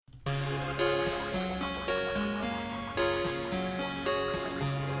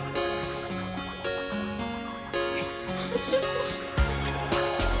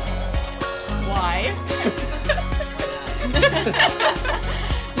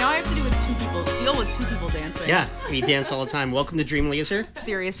with two people dancing. Yeah, we dance all the time. Welcome to Dream Laser.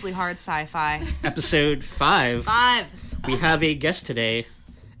 Seriously hard sci-fi. Episode 5. 5. We have a guest today,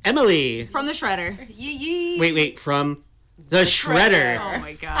 Emily. From the Shredder. Yee. Wait, from the Shredder. Oh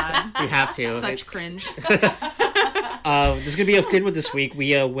my god. We have to. Such cringe. This is going to be a good one this week.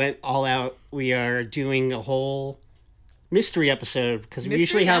 We went all out. We are doing a whole mystery episode because we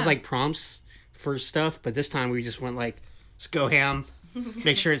usually have like prompts for stuff, but this time we just went like, let's go ham.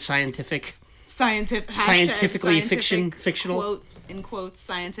 Make sure it's scientific. Scientifically fictional. Quote, in quotes,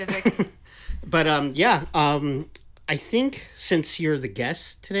 scientific. But I think since you're the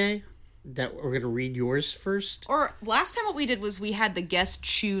guest today, that we're going to read yours first. Or last time what we did was we had the guest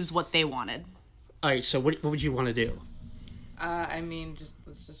choose what they wanted. All right, so what would you want to do?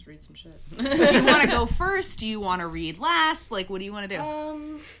 Let's just read some shit. Do you want to go first? Do you want to read last? Like, what do you want to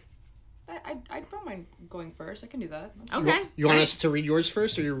do? I don't mind going first. I can do that. That's Okay. You want us to read yours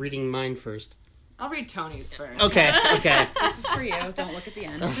first, or you're reading mine first? I'll read Tony's first. Okay. This is for you. Don't look at the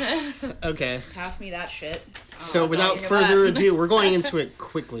end. Okay. Pass me that shit. So without further ado, we're going into it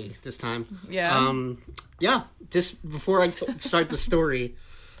quickly this time. Yeah. Just before I start the story,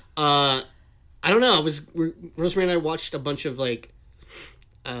 I don't know. Rosemary and I watched a bunch of like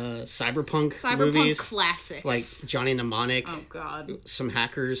cyberpunk movies, classics like Johnny Mnemonic. Oh god. Some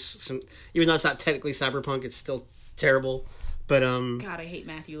hackers. Even though it's not technically cyberpunk, it's still terrible. But God, I hate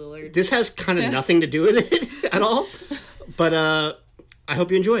Matthew Lillard. this has kind of nothing to do with it at all. But I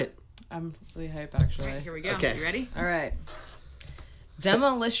hope you enjoy it. I'm really hype, actually. All right, here we go. Okay. You ready? All right.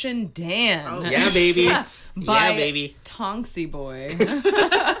 Demolition Dan. Oh, Yeah, baby. By Yeah, baby. Tonksy Boy.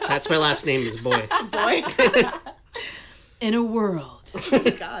 That's my last name is Boy. Boy. In a world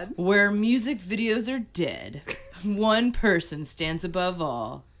God. where music videos are dead, one person stands above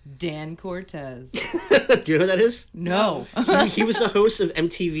all. Dan Cortez. Do you know who that is? No. He was the host of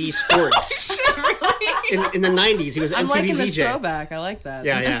MTV Sports. Really? In the 90s, he was I'm MTV liking VJ. this throwback. I like that.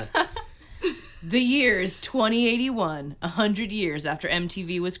 Yeah. The year is 2081, 100 years after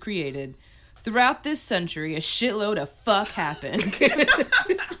MTV was created. Throughout this century, a shitload of fuck happened.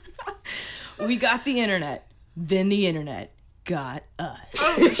 We got the internet. Then the internet got us.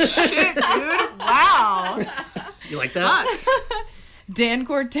 Oh shit, dude. Wow. You like that? Dan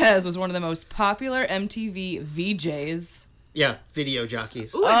Cortez was one of the most popular MTV VJs. Yeah, video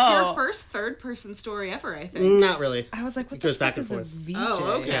jockeys. Ooh, it's your first third-person story ever, I think. Not really. I was like, what It the goes back fuck and is a forth. VJ?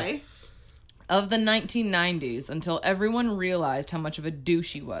 Oh, okay. Of the 1990s until everyone realized how much of a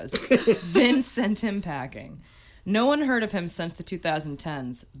douche he was, then sent him packing. No one heard of him since the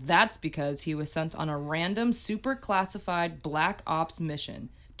 2010s. That's because he was sent on a random super classified black ops mission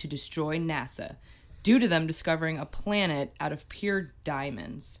to destroy NASA, due to them discovering a planet out of pure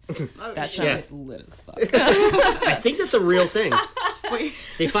diamonds. That sounds lit as fuck. I think that's a real thing. Wait.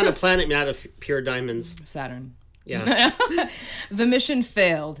 They found a planet made out of pure diamonds. Saturn. Yeah. The mission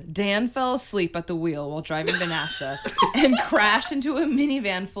failed. Dan fell asleep at the wheel while driving to NASA and crashed into a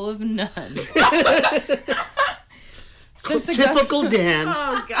minivan full of nuns. Typical Dan.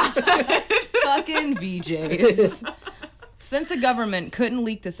 Oh god. Fucking VJs. Since the government couldn't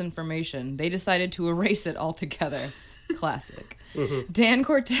leak this information, they decided to erase it altogether. Classic. Dan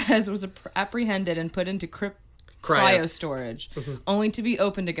Cortez was apprehended and put into cryo storage, only to be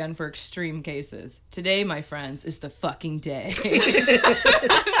opened again for extreme cases. Today, my friends, is the fucking day. So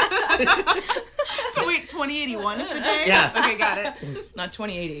wait, 2081 is the day? Yeah. Okay, got it. Not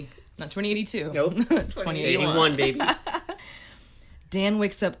 2080. Not 2082. Nope. 2081. 81, baby. Dan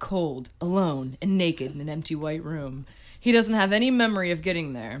wakes up cold, alone, and naked in an empty white room. He doesn't have any memory of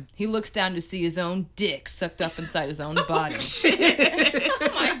getting there. He looks down to see his own dick sucked up inside his own body. Oh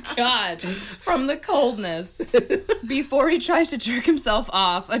my god. From the coldness. Before he tries to jerk himself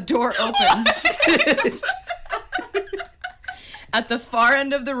off, a door opens. At the far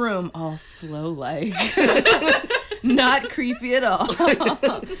end of the room, all slow-like. Not creepy at all.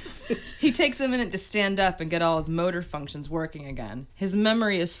 He takes a minute to stand up and get all his motor functions working again. His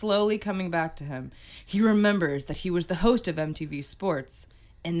memory is slowly coming back to him. He remembers that he was the host of MTV Sports,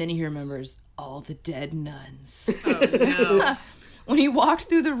 and then he remembers all the dead nuns. Oh no. When he walked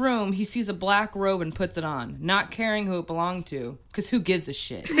through the room, he sees a black robe and puts it on, not caring who it belonged to, because who gives a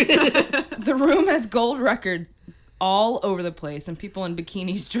shit? The room has gold records all over the place and people in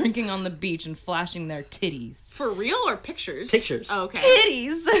bikinis drinking on the beach and flashing their titties. For real or pictures? Pictures. Oh, okay.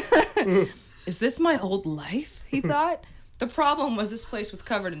 Titties! Is this my old life? He thought. The problem was this place was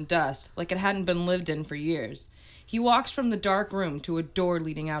covered in dust, like it hadn't been lived in for years. He walks from the dark room to a door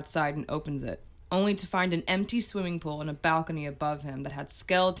leading outside and opens it. only to find an empty swimming pool and a balcony above him that had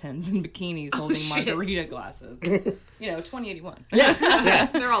skeletons in bikinis holding margarita glasses. 2081. Yeah,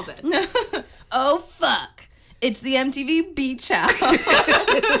 they're all dead. Oh, fuck. It's the MTV Beach House.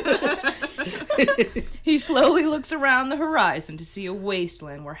 He slowly looks around the horizon to see a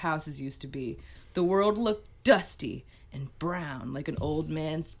wasteland where houses used to be. The world looked dusty and brown like an old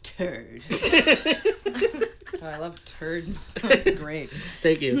man's turd. Oh, I love turd. That's great.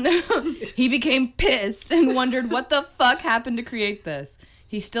 Thank you. He became pissed and wondered what the fuck happened to create this.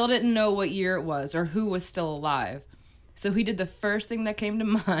 He still didn't know what year it was or who was still alive. So he did the first thing that came to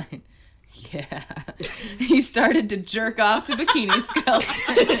mind. Yeah. He started to jerk off to bikini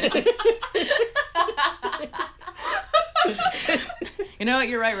skeletons. You know what?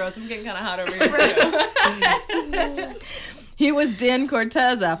 You're right, Rose. I'm getting kind of hot over here. He was Dan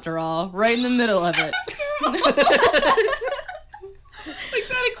Cortez, after all, right in the middle of it. Like,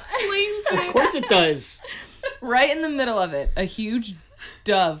 that explains it. Of course it does. Right in the middle of it, a huge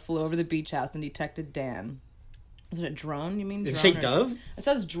dove flew over the beach house and detected Dan. Is it a drone? You mean? Did it drone say dove? It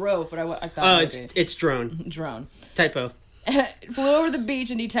says drove, but I thought Oh, it would be. it's drone. Drone. Typo. Flew over the beach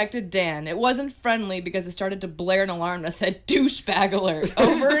and detected Dan. It wasn't friendly because it started to blare an alarm that said douchebag alert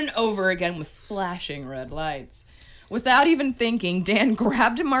over and over again with flashing red lights. Without even thinking, Dan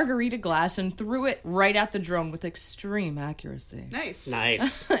grabbed a margarita glass and threw it right at the drone with extreme accuracy. Nice.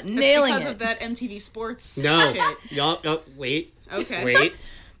 Nailing because it. of that MTV Sports No. shit. No, wait. Okay. Wait.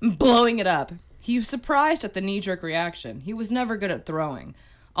 Blowing it up. He was surprised at the knee-jerk reaction. He was never good at throwing.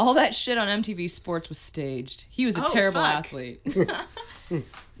 All that shit on MTV Sports was staged. He was a terrible athlete.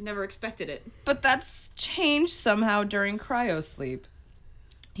 Never expected it. But that's changed somehow during cryosleep.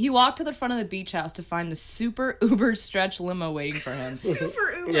 He walked to the front of the beach house to find the super uber stretch limo waiting for him.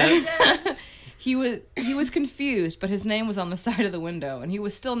 Super uber. Yeah. He was confused, but his name was on the side of the window, and he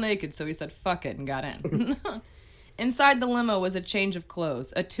was still naked, so he said fuck it and got in. Inside the limo was a change of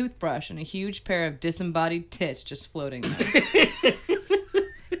clothes, a toothbrush, and a huge pair of disembodied tits just floating there.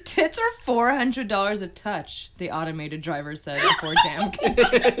 Tits are $400 a touch, the automated driver said before Dan came.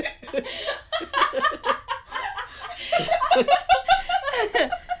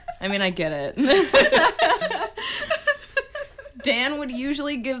 I mean, I get it. Dan would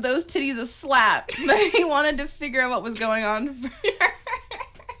usually give those titties a slap, but he wanted to figure out what was going on first.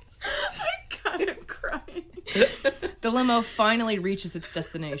 God, I'm crying. The limo finally reaches its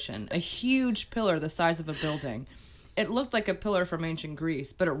destination, a huge pillar the size of a building. It looked like a pillar from ancient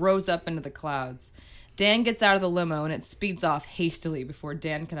Greece, but it rose up into the clouds. Dan gets out of the limo and it speeds off hastily before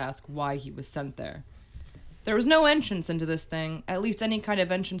Dan could ask why he was sent there. There was no entrance into this thing, at least any kind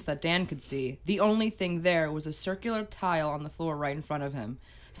of entrance that Dan could see. The only thing there was a circular tile on the floor right in front of him.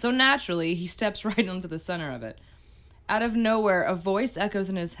 So naturally, he steps right into the center of it. Out of nowhere, a voice echoes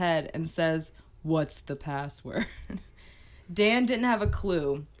in his head and says, "What's the password?" Dan didn't have a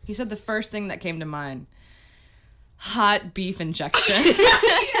clue. He said the first thing that came to mind. Hot beef injection.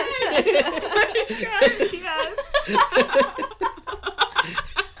 Yes! God, yes!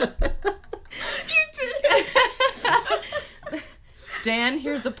 You did it! Dan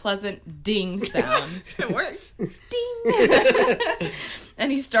hears a pleasant ding sound. It worked. Ding!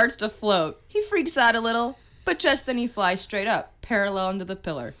 And he starts to float. He freaks out a little, but just then he flies straight up, parallel into the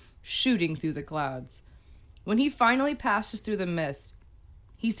pillar, shooting through the clouds. When he finally passes through the mist,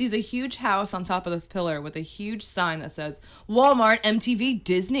 he sees a huge house on top of the pillar with a huge sign that says, Walmart, MTV,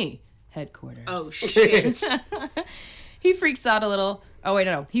 Disney headquarters. Oh, shit. He freaks out a little. Oh, wait,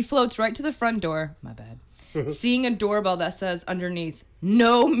 no. He floats right to the front door. My bad. Seeing a doorbell that says underneath,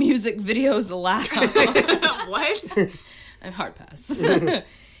 "No music videos allowed." What? I'm hard pass.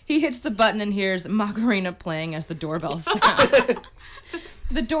 He hits the button and hears Macarena playing as the doorbell sound.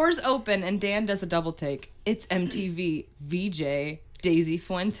 The doors open and Dan does a double take. It's MTV VJ Daisy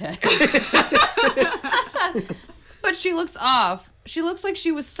Fuentes. But she looks off. She looks like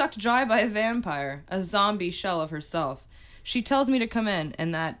she was sucked dry by a vampire, a zombie shell of herself. She tells me to come in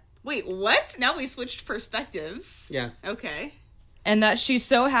and that Wait, what? Now we switched perspectives. Yeah. Okay. And that she's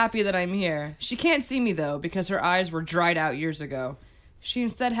so happy that I'm here. She can't see me, though, because her eyes were dried out years ago. She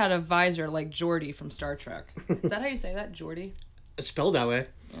instead had a visor like Geordi from Star Trek. Is that how you say that, Geordi? It's spelled that way.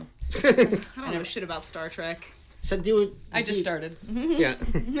 I don't know shit about Star Trek. So do it. I just started. Yeah.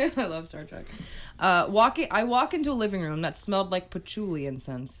 I love Star Trek. I walk into a living room that smelled like patchouli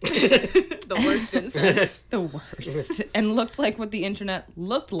incense. The worst incense. The worst. And looked like what the internet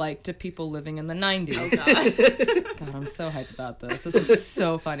looked like to people living in the 90s. Oh, God. God, I'm so hyped about this. This is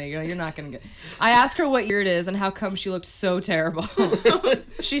so funny. You're not going to get... I ask her what year it is and how come she looked so terrible.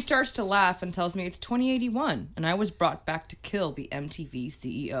 She starts to laugh and tells me it's 2081, and I was brought back to kill the MTV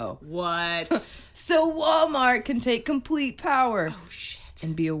CEO. What? So Walmart can take complete power. Oh, shit.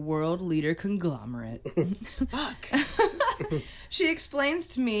 And be a world leader conglomerate. Fuck. She explains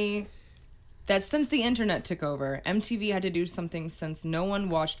to me that since the internet took over, MTV had to do something since no one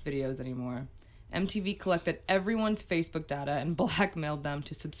watched videos anymore. MTV collected everyone's Facebook data and blackmailed them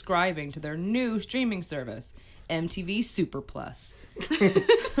to subscribing to their new streaming service, MTV Super Plus.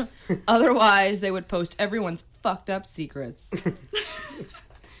 Otherwise, they would post everyone's fucked up secrets.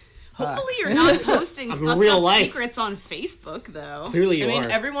 Hopefully you're not posting fucked real up life. secrets on Facebook, though. Clearly you I mean, are.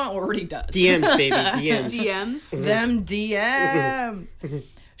 everyone already does. DMs, baby. DMs. DMs. Them DMs.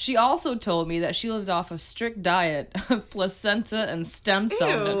 She also told me that she lived off a strict diet of placenta and stem cell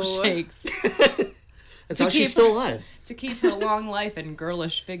Ew. milkshakes That's how she's still alive. to keep her long life and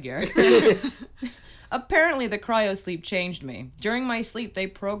girlish figure. Apparently, the cryosleep changed me. During my sleep, they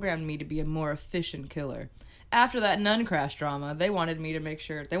programmed me to be a more efficient killer. After that nun crash drama, they wanted to make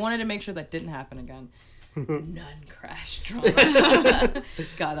sure that didn't happen again. Nun crash drama.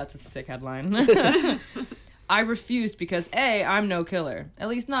 God, that's a sick headline. I refused because A, I'm no killer. At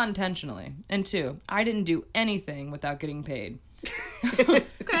least not intentionally. And 2, I didn't do anything without getting paid.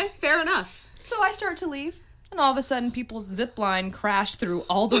 Okay, fair enough. So I start to leave. And all of a sudden, people's zip line crashed through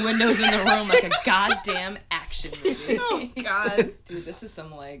all the windows in the room like a goddamn action movie. Oh, God. Dude, this is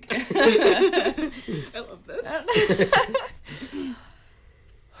some, like... I love this.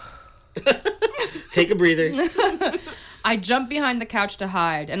 Take a breather. I jump behind the couch to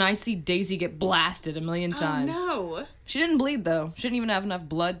hide, and I see Daisy get blasted a million times. Oh, no. She didn't bleed, though. She didn't even have enough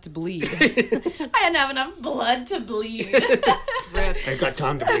blood to bleed. I didn't have enough blood to bleed. Rip. I've got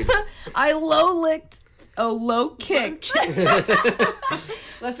time to breathe. I low kicked.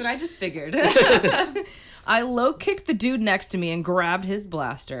 Listen, I just figured. I low kicked the dude next to me and grabbed his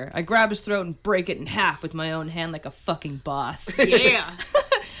blaster. I grab his throat and break it in half with my own hand like a fucking boss. Yeah.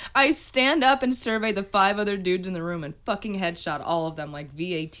 I stand up and survey the 5 other dudes in the room and fucking headshot all of them like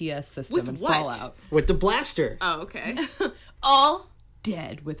VATS system With and what? Fallout. With the blaster. Oh, okay. All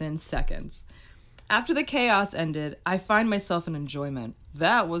dead within seconds. After the chaos ended, I find myself in enjoyment.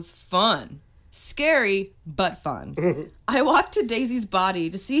 That was fun. Scary, but fun. I walked to Daisy's body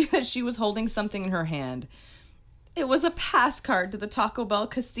to see that she was holding something in her hand. It was a pass card to the Taco Bell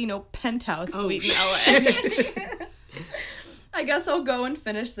Casino penthouse suite in LA. I guess I'll go and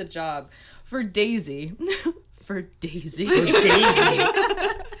finish the job. For Daisy. For Daisy. For Daisy.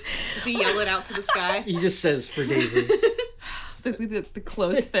 Does he yell it out to the sky? He just says for Daisy. the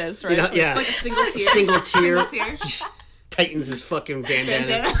closed fist, right? You know, yeah. Like a single tear. Single tear. Single tear. He just tightens his fucking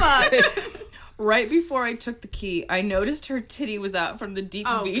bandana. Bandana. Right before I took the key, I noticed her titty was out from the deep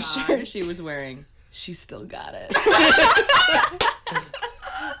Oh, V-shirt God. she was wearing. She still got it.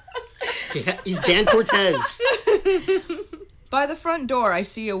 Yeah, he's Dan Cortez. By the front door, I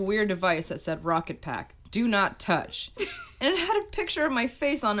see a weird device that said Rocket Pack. Do not touch. And it had a picture of my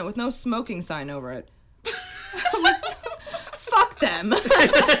face on it with no smoking sign over it. Fuck them.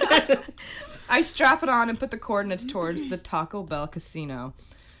 I strap it on and put the coordinates towards the Taco Bell Casino.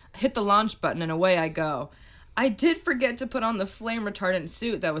 I hit the launch button and away I go. I did forget to put on the flame retardant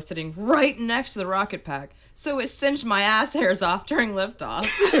suit that was sitting right next to the rocket pack, so it cinched my ass hairs off during liftoff.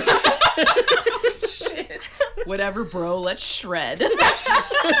 Shit. Whatever, bro, let's shred.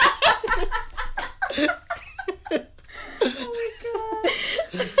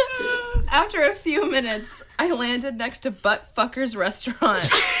 After a few minutes, I landed next to Buttfucker's restaurant.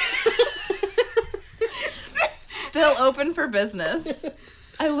 Still open for business.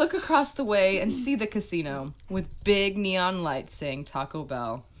 I look across the way and see the casino with big neon lights saying Taco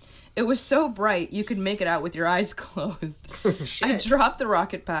Bell. It was so bright you could make it out with your eyes closed. I dropped the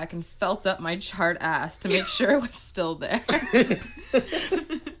rocket pack and felt up my charred ass to make sure it was still there.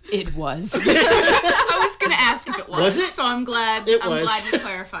 It was. I was gonna ask if it was. Was it? So I'm glad. It I'm was. glad you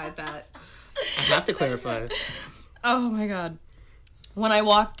clarified that. I have to clarify. Oh my god. When I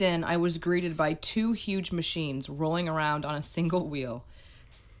walked in, I was greeted by 2 huge machines rolling around on a single wheel.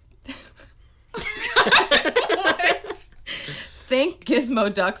 Think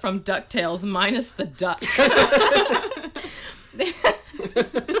Gizmo Duck from DuckTales minus the duck.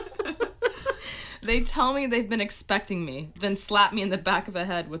 They tell me they've been expecting me, then slap me in the back of the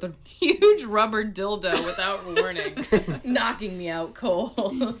head with a huge rubber dildo without warning, knocking me out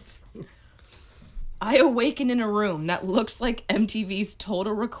cold. I awaken in a room that looks like MTV's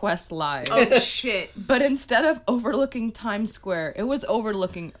Total Request Live. Oh, shit. But instead of overlooking Times Square, it was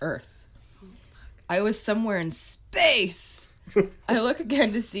overlooking Earth. I was somewhere in space. I look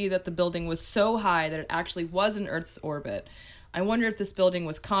again to see that the building was so high that it actually was in Earth's orbit. I wonder if this building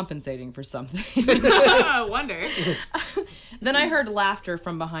was compensating for something. I wonder. Then I heard laughter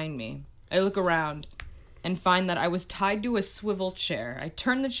from behind me. I look around and find that I was tied to a swivel chair. I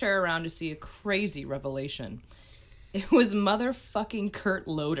turn the chair around to see a crazy revelation. It was motherfucking Kurt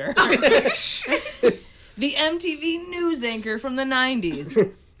Loder. The MTV news anchor from the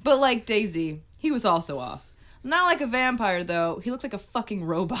 90s. But like Daisy, he was also off. Not like a vampire, though. He looked like a fucking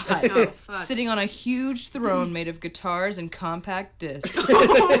robot. Oh, fuck. Sitting on a huge throne made of guitars and compact discs.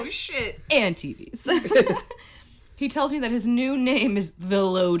 Oh, shit. And TVs. He tells me that his new name is The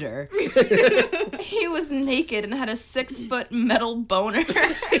Loader. He was naked and had a 6-foot metal boner.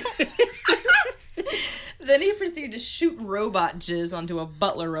 Then he proceeded to shoot robot jizz onto a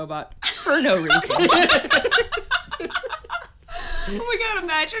butler robot for no reason. Oh my god,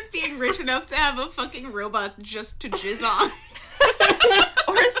 imagine being rich enough to have a fucking robot just to jizz on.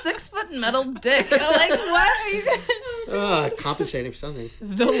 Or a 6-foot metal dick. Like, what are you Compensating for something.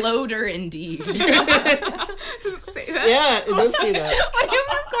 The Loader, indeed. Does it say that? Yeah, it does say that.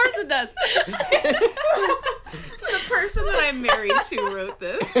 Of course it does. The person that I'm married to wrote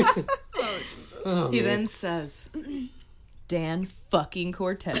this. Oh, Jesus. Oh, He man. then says, Dan fucking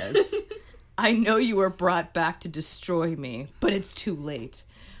Cortez, I know you were brought back to destroy me, but it's too late.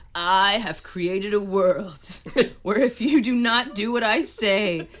 I have created a world where if you do not do what I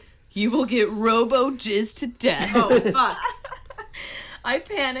say, you will get robo-jizzed to death. Oh, fuck. I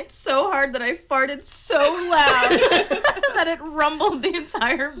panicked so hard that I farted so loud that it rumbled the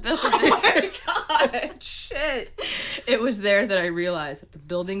entire building. Oh my god, shit. It was there that I realized that the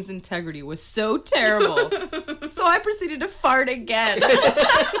building's integrity was so terrible. So I proceeded to fart again.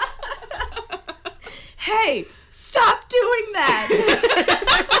 Hey, stop doing that!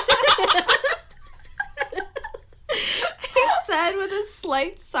 He said with a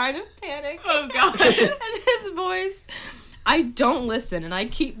slight sign of panic. Oh god. And his voice, I don't listen and I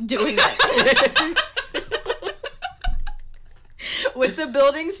keep doing it. With the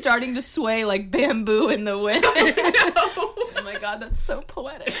building starting to sway like bamboo in the wind. Oh my god, that's so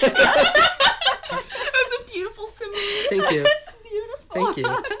poetic. That was a beautiful simile. Thank you. It's beautiful. Thank you.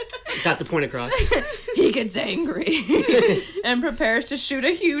 Got the point across. He gets angry and prepares to shoot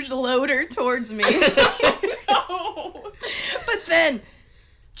a huge loader towards me. Oh. But then,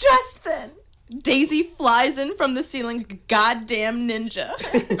 just then, Daisy flies in from the ceiling like a goddamn ninja.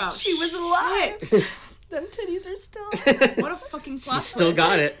 Oh, She was alive. shit. Them titties are still. What a fucking plot She still twist.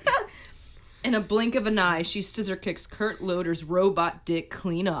 got it. In a blink of an eye, she scissor kicks Kurt Loder's robot dick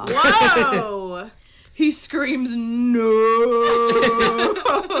clean off. Whoa. He screams, no!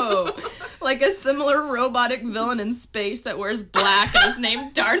 Like a similar robotic villain in space that wears black and is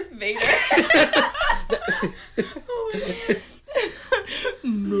named Darth Vader.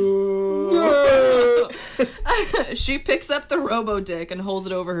 No! She picks up the robo-dick and holds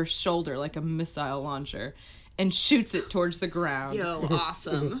it over her shoulder like a missile launcher and shoots it towards the ground. Yo,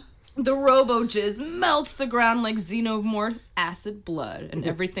 awesome. The robo-jizz melts the ground like xenomorph acid blood, and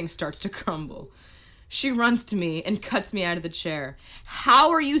everything starts to crumble. She runs to me and cuts me out of the chair.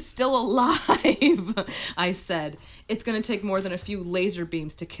 How are you still alive? I said. It's going to take more than a few laser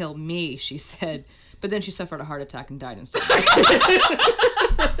beams to kill me, she said. But then she suffered a heart attack and died instead. Oh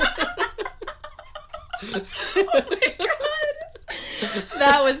my god.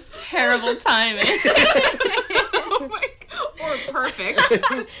 That was terrible timing. Oh my god. Or perfect.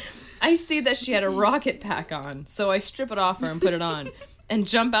 I see that she had a rocket pack on, so I strip it off her and put it on, and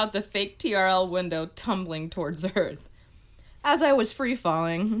jump out the fake TRL window, tumbling towards Earth. As I was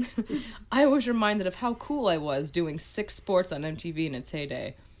free-falling, I was reminded of how cool I was doing 6 sports on MTV in its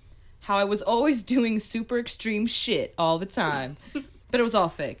heyday. How I was always doing super extreme shit all the time. But it was all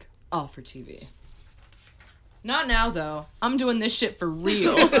fake. All for TV. Not now, though. I'm doing this shit for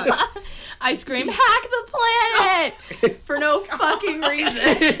real. I scream, hack the planet! For no fucking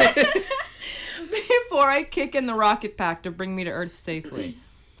reason. Before I kick in the rocket pack to bring me to Earth safely.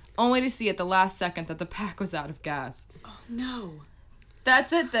 Only to see at the last second that the pack was out of gas. Oh no.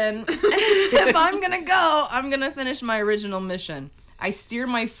 That's it then. If I'm gonna go, I'm gonna finish my original mission. I steer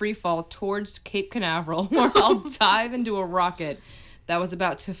my free fall towards Cape Canaveral, where I'll dive into a rocket that was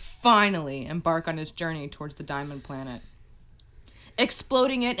about to finally embark on its journey towards the Diamond Planet,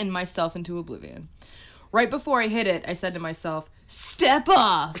 exploding it and myself into oblivion. Right before I hit it, I said to myself, step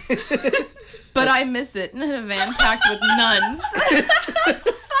off! But I miss it in a van packed with nuns.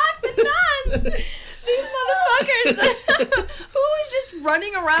 Fuck the nuns! Who is just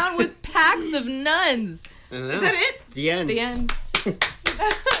running around with packs of nuns? Is that it? The end. The end.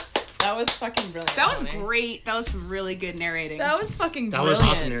 That was fucking brilliant. That was Tony. great. That was some really good narrating. That was fucking That brilliant. was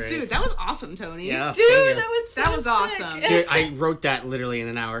awesome narrating. Dude, that was awesome, Tony. Yeah. Dude, thank you. that was awesome. Dude, I wrote that literally in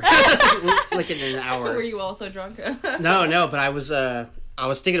an hour. Like in an hour. Were you also drunk? No, but I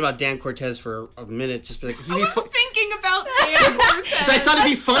was thinking about Dan Cortez for a minute, just be like, I was thinking about Dan Cortez. because I thought it'd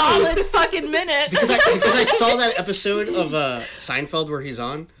be funny. Solid fucking minute. Because I saw that episode of Seinfeld where he's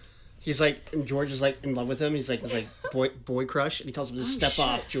on. He's like, and George is like in love with him. He's like boy crush, and he tells him to step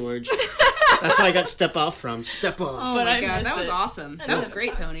off, George. That's why I got step off from. Step off. Oh But my I god, missed that was it. awesome. That was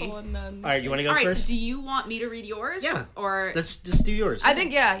great, Tony. All right, you want to go All right, first? do you want me to read yours? Yeah. Or Let's just do yours. I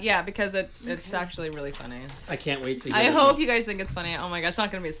think yeah, because it's actually really funny. I can't wait to. I hope you guys think it's funny. Oh my god, it's not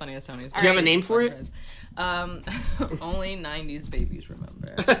gonna be as funny as Tony's. Do you have a name for it? Only 90s babies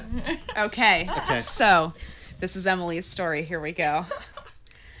remember. okay. Okay. So, this is Emily's story. Here we go.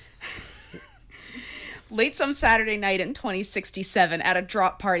 Late some Saturday night in 2067 at a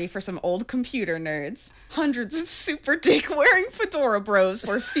drop party for some old computer nerds, hundreds of super dick wearing fedora bros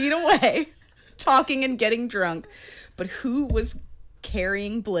were feet away, talking and getting drunk. But who was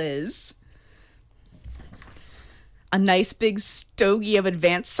carrying Blizz? A nice big stogie of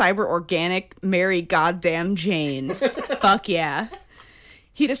advanced cyber organic Mary Goddamn Jane. Fuck yeah.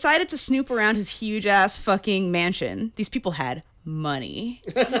 He decided to snoop around his huge ass fucking mansion. These people had money.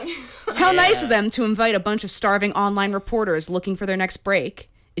 How nice of them to invite a bunch of starving online reporters looking for their next break.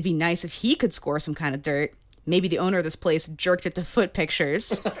 It'd be nice if he could score some kind of dirt. Maybe the owner of this place jerked it to foot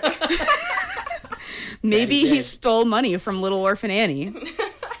pictures. Maybe he stole money from Little Orphan Annie.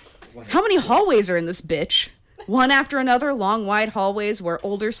 How many hallways are in this bitch? One after another, long, wide hallways where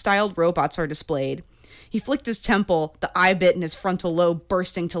older-styled robots are displayed. He flicked his temple, the eye bit in his frontal lobe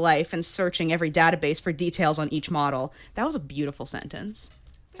bursting to life and searching every database for details on each model. That was a beautiful sentence.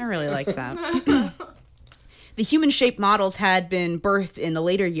 I really liked that. The human-shaped models had been birthed in the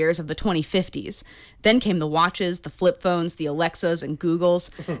later years of the 2050s. Then came the watches, the flip phones, the Alexas, and Googles,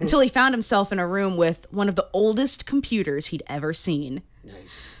 until he found himself in a room with one of the oldest computers he'd ever seen.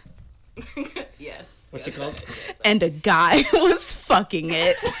 Nice. Yes. What's it called? And a guy was fucking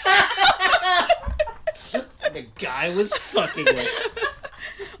it. The guy was fucking with.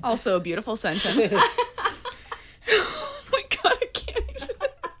 Also a beautiful sentence. Oh my god, I can't even.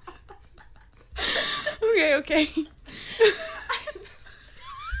 Okay.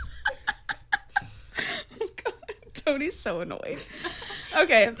 Oh god, Tony's so annoyed.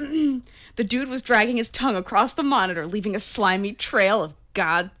 Okay. The dude was dragging his tongue across the monitor, leaving a slimy trail of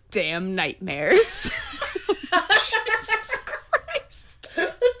goddamn nightmares. Jesus Christ.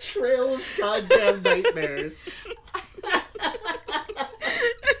 A trail of goddamn nightmares.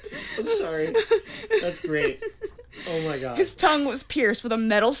 I'm sorry. That's great. Oh my god. His tongue was pierced with a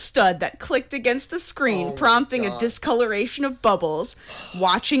metal stud that clicked against the screen, Oh my prompting a God. discoloration of bubbles.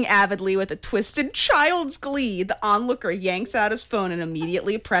 Watching avidly with a twisted child's glee, the onlooker yanks out his phone and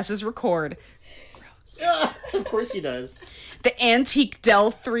immediately presses record. Of course he does. The antique Dell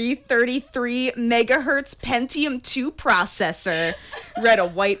 333 megahertz Pentium 2 processor read a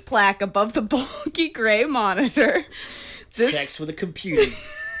white plaque above the bulky gray monitor. Sex with a computer.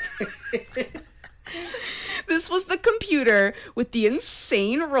 This was the computer with the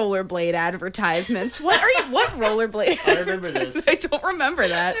insane rollerblade advertisements. What rollerblade? I remember this. I don't remember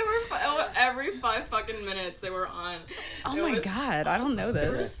that. They were every 5 fucking minutes they were on. Oh my god, I don't know They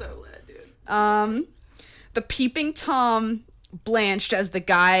were this. so lit, dude. The peeping Tom blanched as the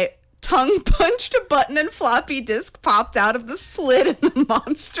guy tongue punched a button and floppy disk popped out of the slit in the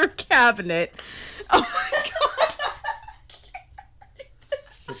monster cabinet. Oh my god.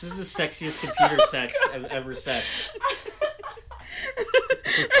 This is the sexiest computer sex I've ever sexed.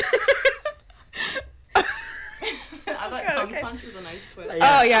 I thought tongue okay. punch was a nice twist.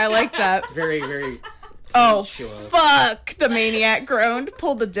 Oh yeah, I like that. Very, very. Oh, Sure. fuck! The maniac groaned,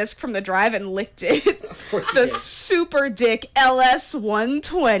 pulled the disc from the drive, and licked it. Of course he The did. Super Dick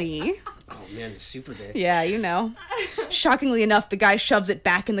LS120. Oh man, super dick. Yeah, you know. Shockingly enough, the guy shoves it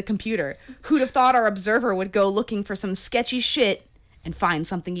back in the computer. Who'd have thought our observer would go looking for some sketchy shit and find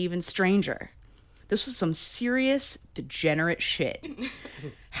something even stranger? This was some serious, degenerate shit.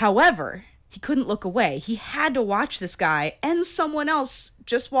 However, he couldn't look away. He had to watch this guy, and someone else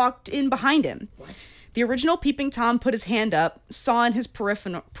just walked in behind him. What? The original Peeping Tom put his hand up, saw in his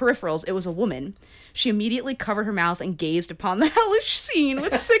peripherals it was a woman. She immediately covered her mouth and gazed upon the hellish scene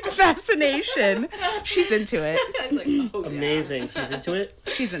with sick fascination. She's into it. Like, oh, Amazing. She's into it?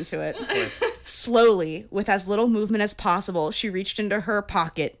 She's into it. Of course. Slowly, with as little movement as possible, she reached into her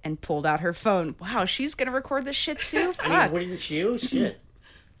pocket and pulled out her phone. Wow, she's gonna record this shit too? Fuck. I mean, wouldn't you? Shit.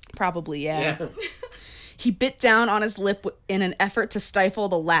 Probably, yeah. Yeah. He bit down on his lip in an effort to stifle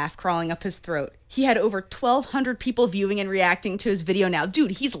the laugh crawling up his throat. He had over 1,200 people viewing and reacting to his video now. Dude,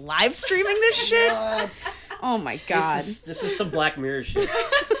 he's live streaming this shit? What? Oh my god. This is some Black Mirror shit.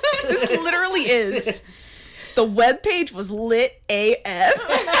 This literally is. The webpage was lit AF.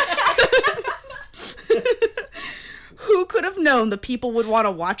 Who could have known the people would want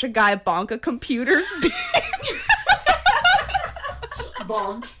to watch a guy bonk a computer's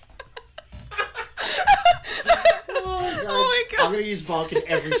Bonk. Oh my god. I'm gonna use bonk in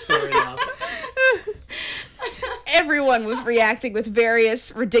every story now. Everyone was reacting with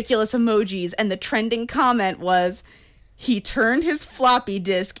various ridiculous emojis, and the trending comment was, he turned his floppy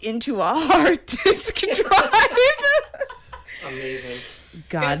disk into a hard disk drive. Amazing.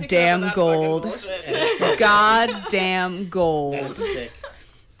 Goddamn gold. Goddamn gold. That is sick.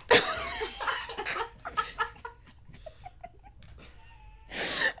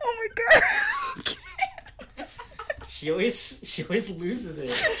 Oh my god. She always loses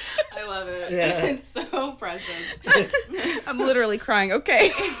it. I love it. Yeah. It's so precious. I'm literally crying.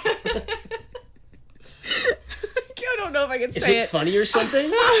 Okay. I don't know if I can Is say it funny or something?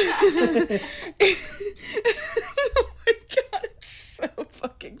 Oh my god, it's so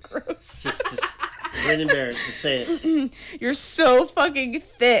fucking gross. just grin and bear it. Just say it. You're so fucking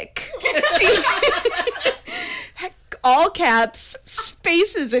thick. All caps,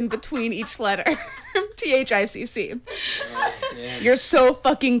 spaces in between each letter. THICC. Man. You're so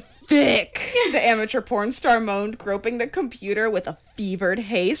fucking thick. The amateur porn star moaned, groping the computer with a fevered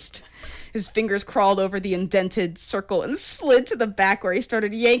haste. His fingers crawled over the indented circle and slid to the back where he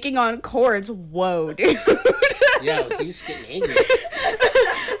started yanking on cords. Whoa, dude. Yeah, he's getting angry.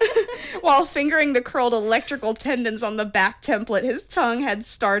 While fingering the curled electrical tendons on the back template, his tongue had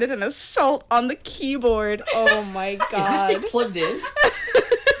started an assault on the keyboard. Oh my god. Is this thing plugged in?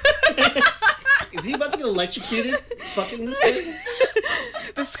 Is he about to get electrocuted? Fucking this thing?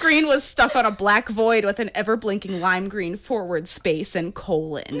 The screen was stuck on a black void with an ever-blinking lime green forward space and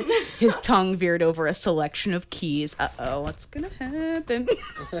colon. His tongue veered over a selection of keys. Uh-oh, what's gonna happen?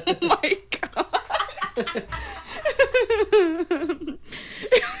 Oh my god. I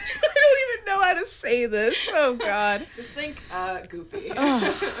don't even know how to say this. Oh god. Just think Goofy.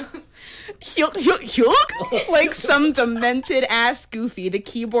 Hyuk, hyuk, hyuk? Like some demented ass Goofy, the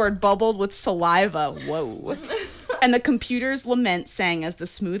keyboard bubbled with saliva. Whoa. And the computer's lament sang as the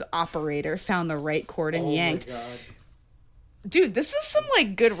smooth operator found the right chord and yanked. Oh my god. Dude, this is some,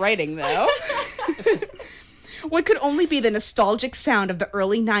 like, good writing, though. What could only be the nostalgic sound of the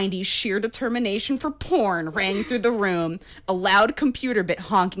early 90s sheer determination for porn rang through the room. A loud computer bit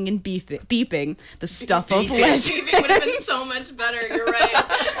honking and beeping. The stuff of legends. Beeping would have been so much better, you're right.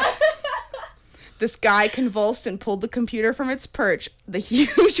 This guy convulsed and pulled the computer from its perch, the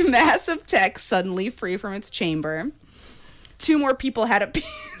huge mass of text suddenly free from its chamber. Two more people had a...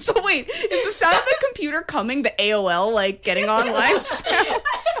 So wait, is the sound of the computer coming, the AOL, like, getting online sound?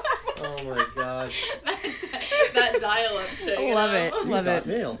 Oh my god. That dial-up shit. I love it. Love it.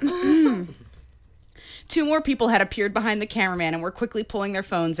 Mail. Two more people had appeared behind the cameraman and were quickly pulling their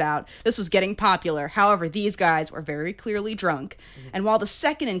phones out. This was getting popular. However, these guys were very clearly drunk. And while the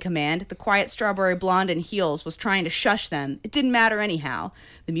second in command, the quiet strawberry blonde in heels, was trying to shush them, it didn't matter anyhow.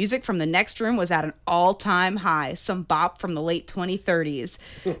 The music from the next room was at an all-time high, some bop from the late 2030s.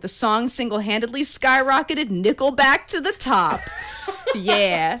 The song single-handedly skyrocketed Nickelback to the top.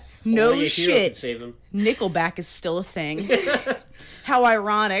 Yeah, no Only a hero shit. could save him. Nickelback is still a thing. How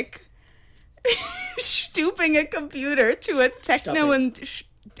ironic. Stooping a computer to a techno and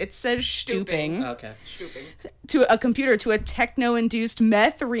it says stooping Okay. Stooping. to a computer to a techno-induced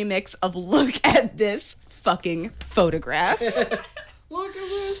meth remix of Look at This Fucking Photograph. Look at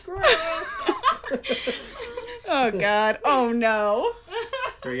this crap. Oh god. Oh no.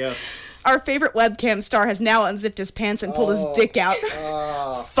 Here we go. Our favorite webcam star has now unzipped his pants and pulled his dick out.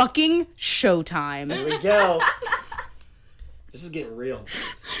 Oh, Fucking showtime. here we go. This is getting real.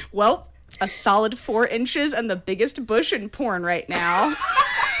 Well, a solid 4 inches and the biggest bush in porn right now.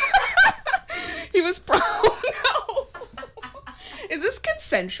 He was oh no. Is this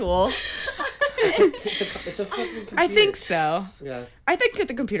consensual? It's a fucking computer. I think so. Yeah. I think that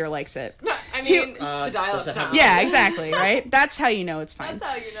the computer likes it. I mean, the dial-up does it have- sound. Yeah, exactly, right? That's how you know it's fine. That's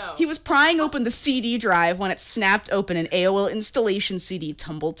how you know. He was prying open the CD drive when it snapped open. An AOL installation CD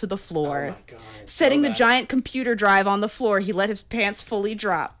tumbled to the floor. Oh my god. Setting the giant computer drive on the floor, he let his pants fully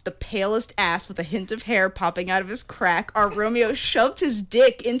drop. The palest ass with a hint of hair popping out of his crack, our Romeo shoved his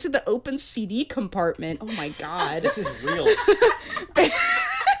dick into the open CD compartment. Oh my god. This is real.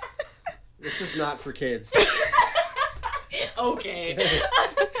 This is not for kids. Okay.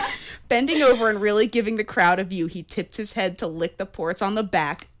 Bending over and really giving the crowd a view, he tipped his head to lick the ports on the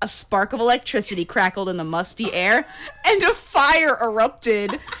back. A spark of electricity crackled in the musty air, and a fire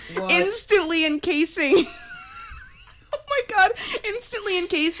erupted, instantly encasing... Oh my god, instantly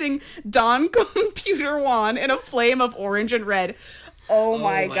encasing Don Computer Juan in a flame of orange and red. Oh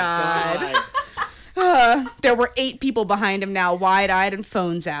my god. There were 8 people behind him now, wide-eyed and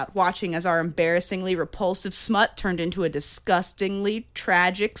phones out, watching as our embarrassingly repulsive smut turned into a disgustingly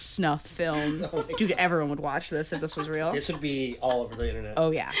tragic snuff film. Dude, everyone would watch this if this was real. This would be all over the internet.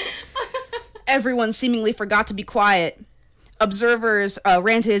 Oh, yeah. Everyone seemingly forgot to be quiet. Observers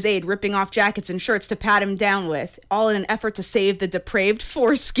ran to his aid, ripping off jackets and shirts to pat him down with, all in an effort to save the depraved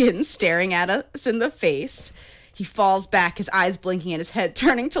foreskin staring at us in the face. He falls back, his eyes blinking and his head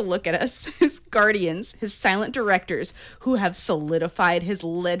turning to look at us, his guardians, his silent directors, who have solidified his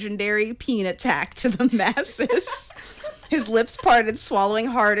legendary peen attack to the masses. His lips parted, swallowing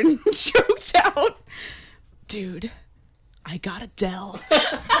hard, and choked out, "Dude, I got Adele."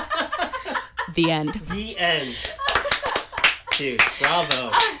 The end. The end. Dude, bravo.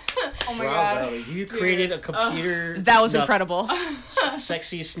 Oh my Bravo. You created a computer. That was snuff, incredible.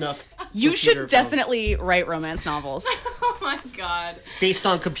 Sexy snuff. You should computer film. definitely write romance novels. Oh my god. Based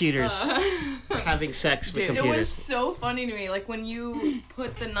on computers. Having sex with Dude, It computers. was so funny to me. Like, when you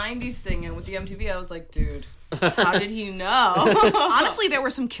put the 90s thing in with the MTV, I was like, dude, how did he know? Honestly, there were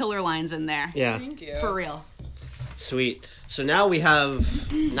some killer lines in there. Yeah. Thank you. For real. Sweet. So now we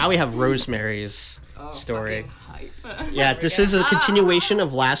have Rosemary's story. Fucking hype. Yeah, this is a continuation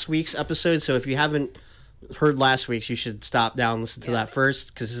of last week's episode, so if you haven't heard last week's, you should stop now and listen to that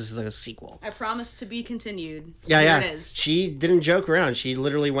first, because this is a sequel. I promise to be continued. So Yeah, here yeah. it is. She didn't joke around. She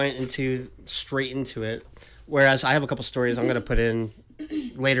literally went straight into it. Whereas I have a couple stories I'm going to put in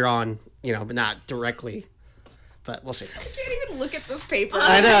later on, but not directly. But we'll see. I can't even look at this paper.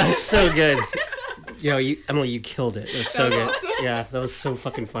 I know, it's so good. Emily, you killed it. It was so good. awesome. Yeah, that was so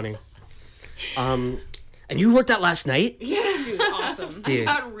fucking funny. And you wrote that last night? Yeah. Dude, awesome. Dude.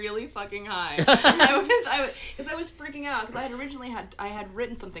 I got really fucking high. I was freaking out because I had originally had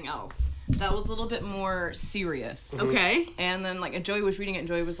written something else that was a little bit more serious. Okay. And then and Joey was reading it, and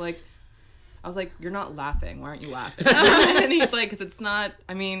Joey was like, I was like, "You're not laughing. Why aren't you laughing?" And he's like, "Because it's not.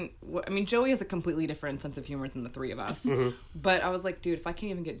 I mean, Joey has a completely different sense of humor than the three of us." But I was like, "Dude, if I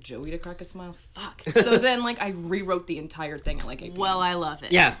can't even get Joey to crack a smile, fuck." So then, I rewrote the entire thing at 8 p.m. Well, I love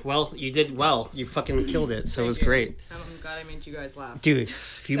it. Yeah, well, you did well. You fucking killed it, so it was great. I'm glad I made you guys laugh. Dude,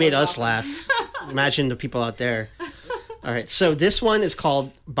 if you made us laugh, imagine the people out there. All right, so this one is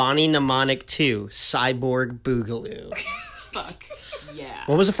called Bonnie Mnemonic 2, Cyborg Boogaloo. Fuck. Yeah.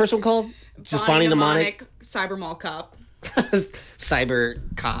 What was the first one called? Just Bonnie Mnemonic? Cyber Mall Cop. Cyber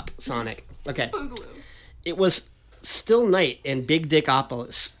Cop Sonic. Okay. Boogaloo. It was still night in Big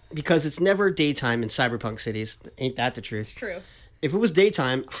Dickopolis because it's never daytime in cyberpunk cities. Ain't that the truth? True. If it was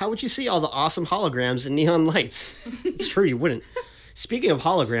daytime, how would you see all the awesome holograms and neon lights? It's true, you wouldn't. Speaking of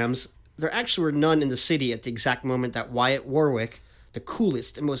holograms, there actually were none in the city at the exact moment that Wyatt Warwick, the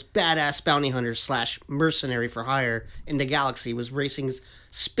coolest and most badass bounty hunter / mercenary for hire in the galaxy, was racing his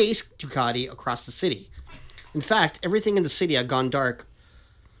space Ducati across the city. In fact, everything in the city had gone dark,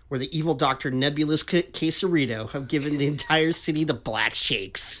 where the evil Dr. Nebulous Quesarito have given the entire city the black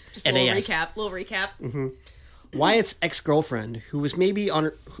shakes. Just a little recap. Mm-hmm. Wyatt's ex-girlfriend, who was maybe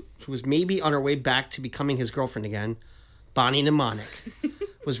on her way back to becoming his girlfriend again, Bonnie Mnemonic,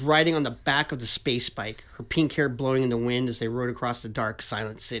 was riding on the back of the space bike, her pink hair blowing in the wind as they rode across the dark,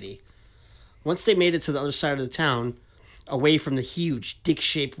 silent city. Once they made it to the other side of the town, away from the huge,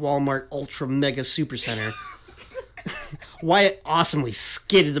 dick-shaped Walmart Ultra Mega Supercenter, Wyatt awesomely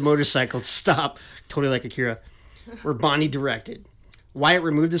skidded the motorcycle to stop, totally like Akira, where Bonnie directed. Wyatt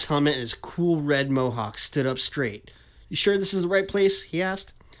removed his helmet and his cool red mohawk stood up straight. "You sure this is the right place?" he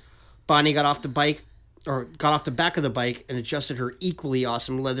asked. Bonnie got off the back of the bike and adjusted her equally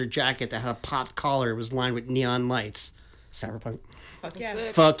awesome leather jacket that had a popped collar and was lined with neon lights. Cyberpunk.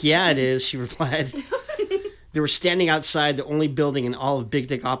 Fuck yeah, it is, she replied. They were standing outside the only building in all of Big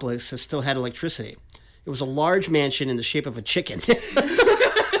Dickopolis that still had electricity. It was a large mansion in the shape of a chicken.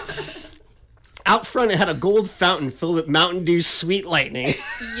 Out front, it had a gold fountain filled with Mountain Dew Sweet Lightning.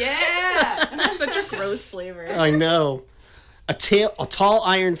 Yeah! Such a gross flavor. I know. A tall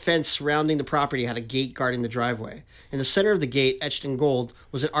iron fence surrounding the property had a gate guarding the driveway. In the center of the gate, etched in gold,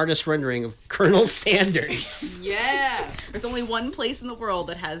 was an artist's rendering of Colonel Sanders. Yeah! There's only one place in the world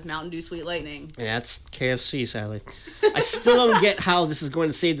that has Mountain Dew Sweet Lightning. Yeah, that's KFC, sadly. I still don't get how this is going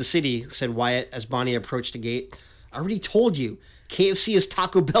to save the city, said Wyatt as Bonnie approached the gate. I already told you, KFC is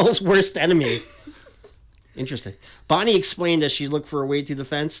Taco Bell's worst enemy. Interesting. Bonnie explained as she looked for a way through the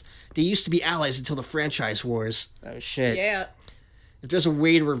fence. They used to be allies until the franchise wars. Oh, shit. Yeah. If there's a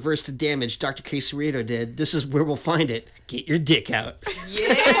way to reverse the damage Dr. Quesarito did, this is where we'll find it. Get your dick out.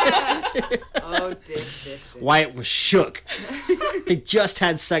 Yeah! Oh, dick. Wyatt was shook. They just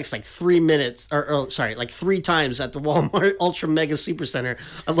had sex like 3 minutes, like 3 times at the Walmart Ultra Mega Supercenter.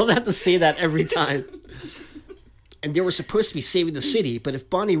 I love to have to say that every time. And they were supposed to be saving the city, but if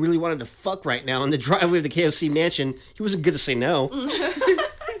Bonnie really wanted to fuck right now in the driveway of the KFC mansion, he wasn't going to say no.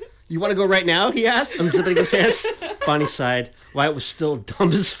 You want to go right now? He asked, unzipping his pants. Bonnie sighed. Wyatt was still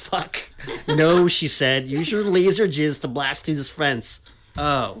dumb as fuck. No, she said. Use your laser jizz to blast through this fence.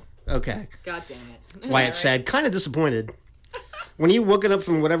 Oh, okay. God damn it. Wyatt said, kind of disappointed. When he woken up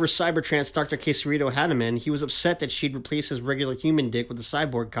from whatever cyber trance Dr. Quesarito had him in, he was upset that she'd replace his regular human dick with a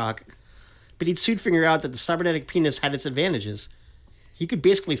cyborg cock. But he'd soon figure out that the cybernetic penis had its advantages. He could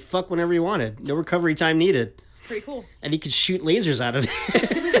basically fuck whenever he wanted. No recovery time needed. Pretty cool. And he could shoot lasers out of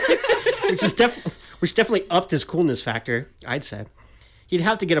it. which definitely upped his coolness factor, I'd say. He'd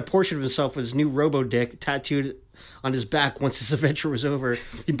have to get a portrait of himself with his new Robo-Dick tattooed on his back once this adventure was over.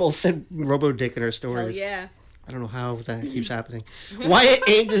 We both said Robo-Dick in our stories. Hell yeah. I don't know how that keeps happening. Wyatt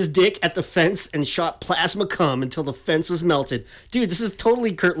aimed his dick at the fence and shot plasma cum until the fence was melted. Dude, this is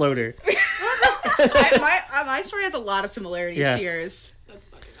totally Kurt Loder. My story has a lot of similarities to yours. That's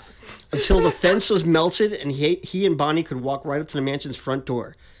fucking awesome. Until the fence was melted and he and Bonnie could walk right up to the mansion's front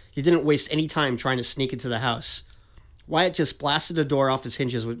door. He didn't waste any time trying to sneak into the house. Wyatt just blasted the door off its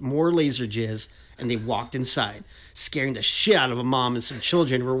hinges with more laser jizz, and they walked inside, scaring the shit out of a mom and some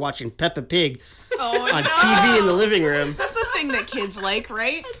children who were watching Peppa Pig on TV in the living room. That's a thing that kids like,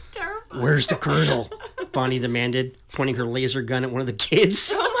 right? That's terrifying. Where's the Colonel? Bonnie demanded, pointing her laser gun at one of the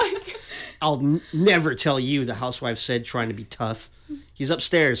kids. Oh my god. I'll never tell you, the housewife said, trying to be tough. He's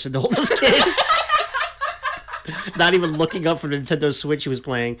upstairs, said the oldest kid. Not even looking up from the Nintendo Switch he was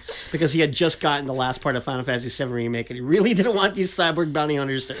playing, because he had just gotten the last part of Final Fantasy VII Remake, and he really didn't want these cyborg bounty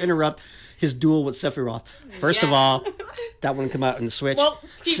hunters to interrupt his duel with Sephiroth. First of all, that wouldn't come out in the Switch. Well,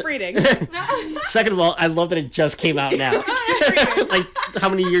 keep reading. Second of all, I love that it just came out now. Like, how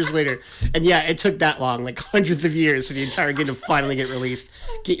many years later? And yeah, it took that long, like hundreds of years for the entire game to finally get released.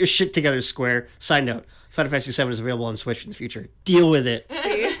 Get your shit together, Square. Side note, Final Fantasy VII is available on Switch in the future. Deal with it.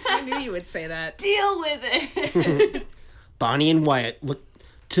 See, I knew you would say that. Deal with it. Bonnie and Wyatt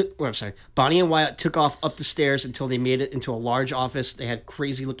took off up the stairs until they made it into a large office. They had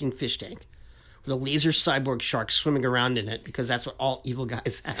crazy-looking fish tank with a laser cyborg shark swimming around in it, because that's what all evil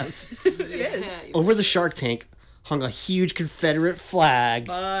guys have. It is. Over the shark tank hung a huge Confederate flag.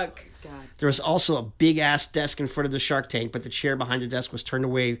 Fuck. God. There was also a big-ass desk in front of the shark tank, but the chair behind the desk was turned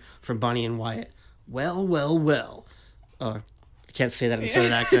away from Bonnie and Wyatt. Well, well, well. I can't say that in a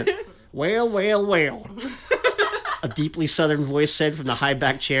southern accent. Well, well, well. A deeply southern voice said from the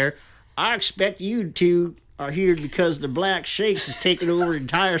high-back chair, I expect you two are here because the Black Shakes is taking over the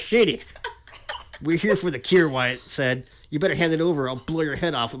entire city. We're here for the cure, Wyatt said. You better hand it over or I'll blow your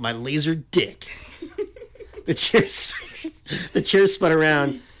head off with my laser dick. The chair spun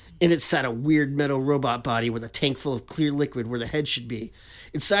around. In it sat a weird metal robot body with a tank full of clear liquid where the head should be.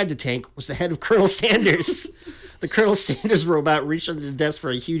 Inside the tank was the head of Colonel Sanders. The Colonel Sanders robot reached under the desk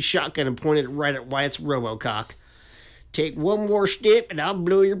for a huge shotgun and pointed it right at Wyatt's robocock. Take one more step and I'll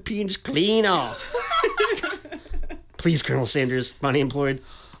blow your penis clean off. Please, Colonel Sanders, Bonnie implored.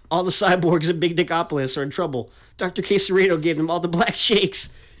 All the cyborgs at Big Dickopolis are in trouble. Dr. Quesarito gave them all the Black Shakes.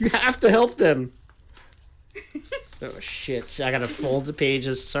 You have to help them. Oh, shit. See, I gotta fold the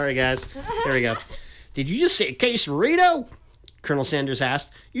pages. Sorry, guys. There we go. Did you just say Quesarito? Colonel Sanders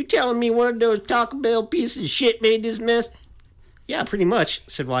asked. You telling me one of those Taco Bell pieces of shit made this mess? Yeah, pretty much,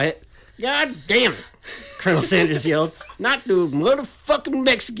 said Wyatt. God damn it, Colonel Sanders yelled. Not the motherfucking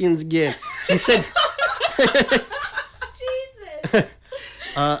Mexicans again. He said... Jesus.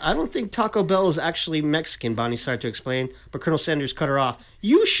 I don't think Taco Bell is actually Mexican, Bonnie started to explain, but Colonel Sanders cut her off.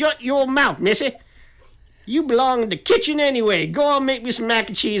 You shut your mouth, missy. You belong in the kitchen anyway. Go on, make me some mac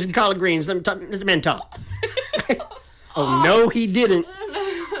and cheese and collard greens. Let the men talk. Oh, no, he didn't.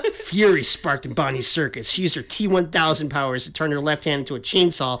 Fury sparked in Bonnie's circuits. She used her T-1000 powers to turn her left hand into a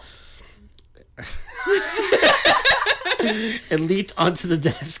chainsaw. and leaped onto the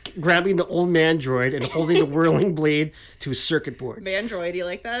desk, grabbing the old man droid and holding the whirling blade to his circuit board. Man droid, you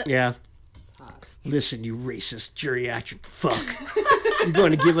like that? Yeah. Listen, you racist geriatric fuck. You're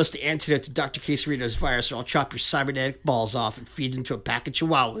going to give us the antidote to Dr. Quesarito's virus, or I'll chop your cybernetic balls off and feed them to a pack of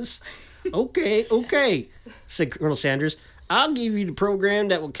chihuahuas. Okay, said Colonel Sanders. I'll give you the program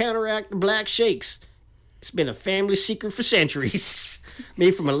that will counteract the black shakes. It's been a family secret for centuries.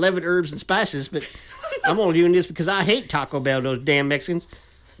 Made from 11 herbs and spices, but I'm only doing this because I hate Taco Bell, those damn Mexicans.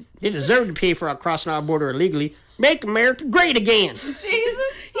 They deserve to pay for our crossing our border illegally. Make America great again. Jesus.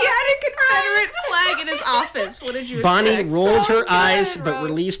 He had a Confederate flag in his office. What did you Bonnie expect? rolled her eyes, but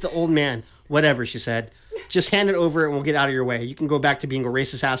released the old man. Whatever, she said. Just hand it over and we'll get out of your way. You can go back to being a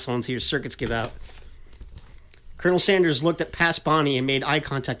racist asshole until your circuits give out. Colonel Sanders looked at past Bonnie and made eye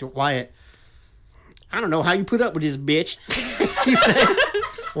contact with Wyatt. I don't know how you put up with this bitch, he said.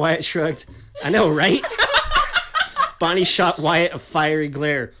 Wyatt shrugged. I know, right? Bonnie shot Wyatt a fiery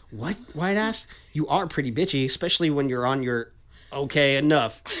glare. What? Wyatt asked. You are pretty bitchy, especially when you're on your okay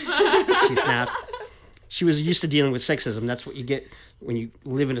enough, she snapped. She was used to dealing with sexism. That's what you get when you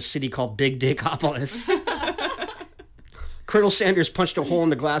live in a city called Big Dickopolis. Colonel Sanders punched a hole in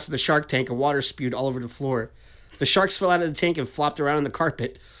the glass of the shark tank and water spewed all over the floor. The sharks fell out of the tank and flopped around on the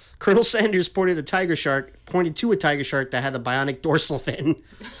carpet. Colonel Sanders pointed to a tiger shark that had a bionic dorsal fin.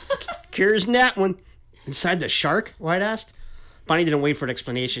 Here's that one. Inside the shark? Wyatt asked. Bonnie didn't wait for an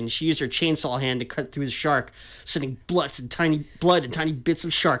explanation. She used her chainsaw hand to cut through the shark, sending blood and tiny bits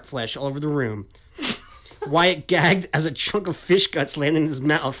of shark flesh all over the room. Wyatt gagged as a chunk of fish guts landed in his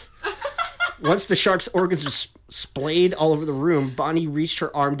mouth. Once the shark's organs were splayed all over the room, Bonnie reached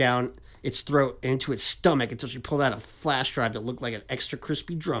her arm down its throat and into its stomach until she pulled out a flash drive that looked like an extra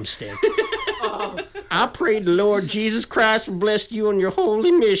crispy drumstick. I pray the Lord Jesus Christ will bless you on your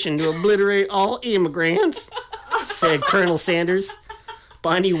holy mission to obliterate all immigrants, said Colonel Sanders.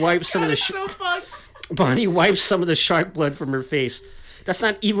 Bonnie wiped some of the Bonnie wiped some of the shark blood from her face. That's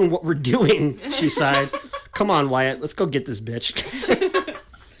not even what we're doing, she sighed. Come on, Wyatt, let's go get this bitch.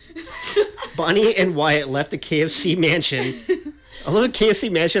 Bonnie and Wyatt left the KFC mansion. I love a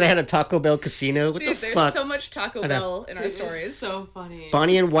KFC mansion. I had a Taco Bell casino. What Dude, the there's fuck? so much Taco Bell in our stories. So funny.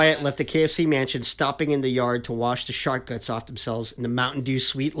 Bonnie and Wyatt left the KFC mansion, stopping in the yard to wash the shark guts off themselves in the Mountain Dew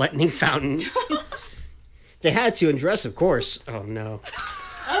Sweet Lightning Fountain. They had to undress, of course. Oh, no.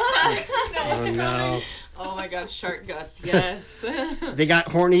 Oh, no. Oh my god, shark guts, yes. They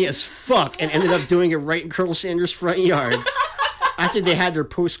got horny as fuck and ended up doing it right in Colonel Sanders' front yard. After they had their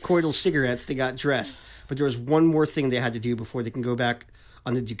post-coital cigarettes, they got dressed. But there was one more thing they had to do before they can go back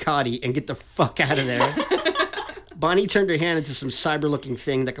on the Ducati and get the fuck out of there. Bonnie turned her hand into some cyber-looking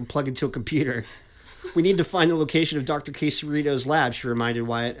thing that could plug into a computer. We need to find the location of Dr. Quesarito's lab, she reminded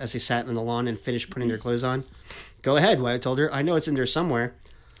Wyatt as they sat on the lawn and finished putting their clothes on. Go ahead, Wyatt told her. I know it's in there somewhere.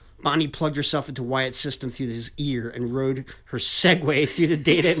 Bonnie plugged herself into Wyatt's system through his ear and rode her Segway through the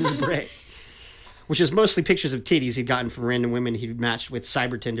data in his brain, which is mostly pictures of titties he'd gotten from random women he'd matched with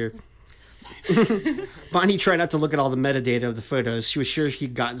Cyber-Tinder. Bonnie tried not to look at all the metadata of the photos. She was sure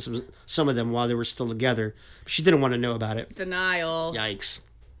she'd gotten some of them while they were still together, but she didn't want to know about it. Denial. Yikes.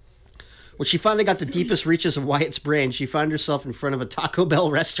 When she finally got the deepest reaches of Wyatt's brain, she found herself in front of a Taco Bell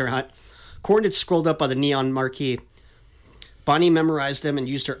restaurant. Coordinates scrolled up on the neon marquee. Bonnie memorized them and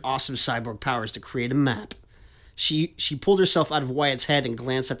used her awesome cyborg powers to create a map. She pulled herself out of Wyatt's head and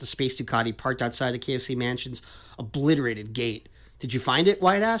glanced at the Space Ducati parked outside the KFC mansion's obliterated gate. Did you find it?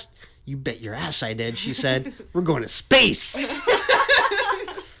 Wyatt asked. You bet your ass I did, she said. We're going to space.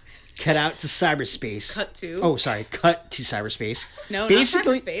 Cut out to cyberspace. Cut to cyberspace. No,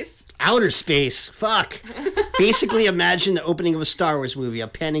 basically, not cyberspace. Outer space. Fuck. Basically, imagine the opening of a Star Wars movie, a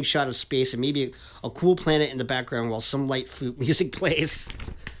panning shot of space, and maybe a cool planet in the background while some light flute music plays.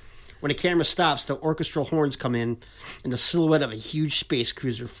 When a camera stops, the orchestral horns come in, and the silhouette of a huge space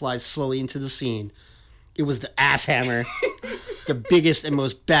cruiser flies slowly into the scene. It was the Ass Hammer, the biggest and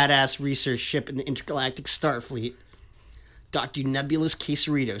most badass research ship in the intergalactic Starfleet. Dr. Nebulous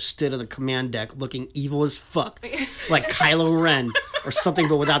Quesarito stood on the command deck looking evil as fuck, like Kylo Ren or something,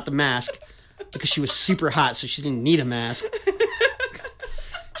 but without the mask, because she was super hot, so she didn't need a mask.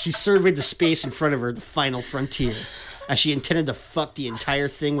 She surveyed the space in front of her, the final frontier, as she intended to fuck the entire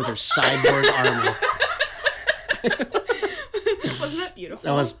thing with her cyborg armor. Wasn't that beautiful?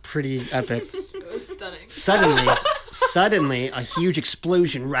 That was pretty epic. It was stunning. Suddenly, a huge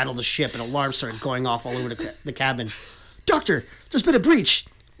explosion rattled the ship and alarms started going off all over the cabin. Doctor, there's been a breach!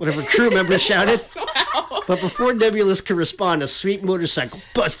 One of her crew members shouted. Wow. But before Nebulous could respond, a sweet motorcycle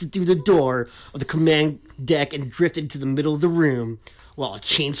busted through the door of the command deck and drifted into the middle of the room. while a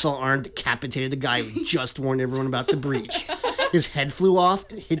chainsaw arm decapitated the guy who just warned everyone about the breach. His head flew off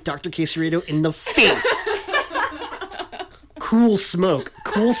and hit Dr. Quesarito in the face. Cool smoke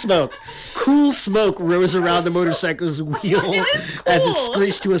rose around the motorcycle's wheel as it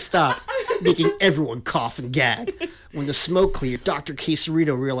screeched to a stop, making everyone cough and gag. When the smoke cleared, Dr.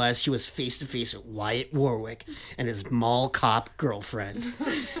 Quesarito realized she was face to face with Wyatt Warwick and his mall cop girlfriend.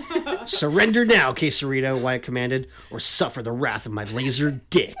 Surrender now, Quesarito, Wyatt commanded, or suffer the wrath of my laser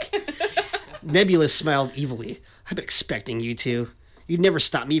dick. Nebula smiled evilly. I've been expecting you to. You'd never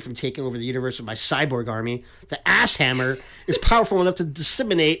stop me from taking over the universe with my cyborg army. The ass hammer is powerful enough to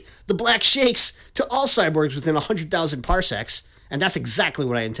disseminate the black shakes to all cyborgs within 100,000 parsecs, and that's exactly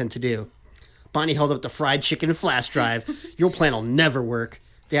what I intend to do. Bonnie held up the fried chicken flash drive. Your plan will never work.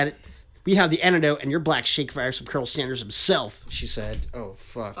 We have the antidote and your black shake virus from Colonel Sanders himself, she said. Oh,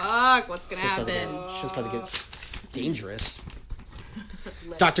 fuck. Fuck, what's gonna happen? She's about to get dangerous.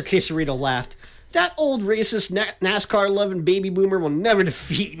 Dr. Quesarito laughed. That old racist NASCAR-loving baby boomer will never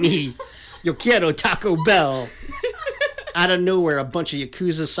defeat me. Yo quiero Taco Bell. Out of nowhere, a bunch of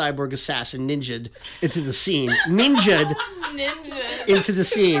Yakuza cyborg assassin ninja'd into the scene. Ninja'd into the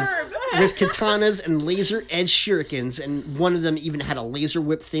scene with katanas and laser-edged shurikens, and one of them even had a laser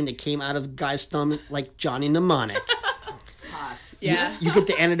whip thing that came out of the guy's thumb like Johnny Mnemonic. Hot. Yeah. You get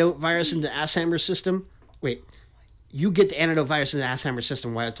the antidote virus in the Asshammer system? Wait. You get the antidote virus in the Asshammer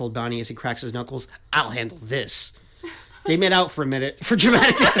system, Wyatt told Bonnie as he cracks his knuckles. I'll handle this. They made out for a minute for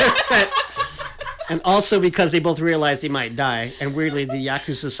dramatic effect. And also because they both realized they might die. And weirdly, the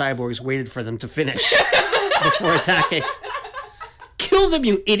Yakuza cyborgs waited for them to finish before attacking. Kill them,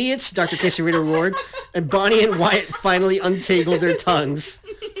 you idiots, Dr. Quesarito roared. And Bonnie and Wyatt finally untangled their tongues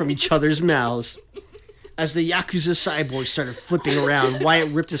from each other's mouths. As the Yakuza cyborg started flipping around,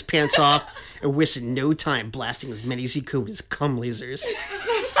 Wyatt ripped his pants off and wasted no time blasting as many as he could with his cum lasers.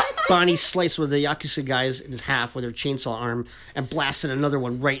 Bonnie sliced one of the Yakuza guys in half with her chainsaw arm and blasted another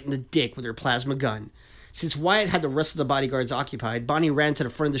one right in the dick with her plasma gun. Since Wyatt had the rest of the bodyguards occupied, Bonnie ran to the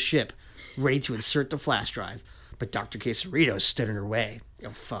front of the ship, ready to insert the flash drive. But Dr. Quesarito stood in her way. Oh,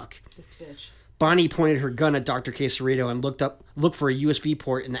 fuck. This bitch. Bonnie pointed her gun at Dr. Quesarito and looked for a USB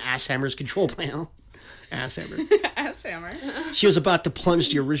port in the Asshammer's control panel. Asshammer. She was about to plunge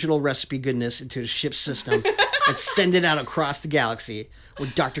the original recipe goodness into the ship's system and send it out across the galaxy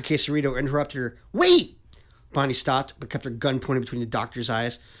when Dr. Quesarito interrupted her. Wait! Bonnie stopped, but kept her gun pointed between the doctor's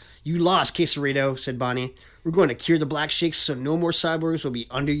eyes. You lost, Quesarito, said Bonnie. We're going to cure the black shakes so no more cyborgs will be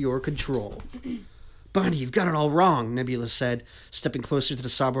under your control. Bonnie, you've got it all wrong, Nebula said, stepping closer to the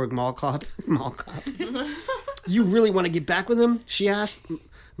cyborg mall cop. You really want to get back with him? She asked,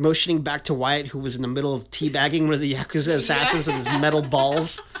 motioning back to Wyatt, who was in the middle of teabagging one of the Yakuza assassins with his metal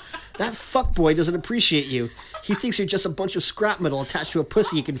balls. That fuckboy doesn't appreciate you. He thinks you're just a bunch of scrap metal attached to a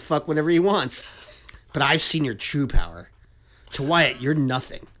pussy he can fuck whenever he wants. But I've seen your true power. To Wyatt, you're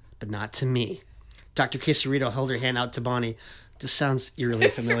nothing, but not to me. Dr. Quesarito held her hand out to Bonnie. This sounds eerily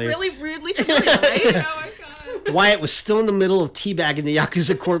familiar. It's really weirdly familiar, right? Oh my god. Wyatt was still in the middle of teabagging the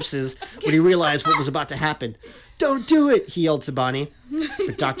Yakuza corpses when he realized what was about to happen. Don't do it, he yelled to Bonnie.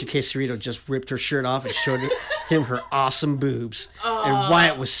 But Dr. Quesarito just ripped her shirt off and showed him her awesome boobs. And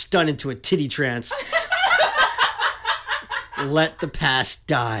Wyatt was stunned into a titty trance. Let the past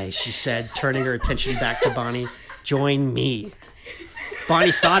die, she said, turning her attention back to Bonnie. Join me.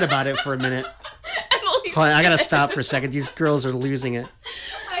 Bonnie thought about it for a minute. Hold on, I gotta stop for a second. These girls are losing it.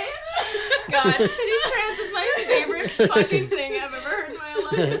 God, titty trance is my favorite fucking thing I've ever heard in my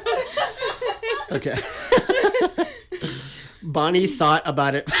life. Okay. Bonnie thought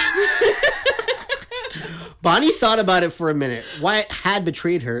about it. Bonnie thought about it for a minute. Wyatt had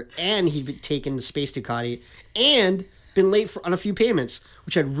betrayed her, and he'd taken the space Ducati, and been late on a few payments,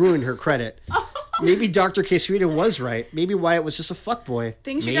 which had ruined her credit. Maybe Dr. Quesarito was right. Maybe Wyatt was just a fuckboy.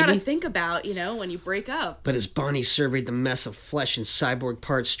 Things you gotta think about, when you break up. But as Bonnie surveyed the mess of flesh and cyborg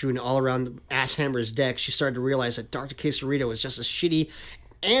parts strewn all around the Asshammer's deck, she started to realize that Dr. Quesarito was just as shitty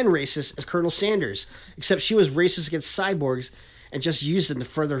and racist as Colonel Sanders, except she was racist against cyborgs and just used them to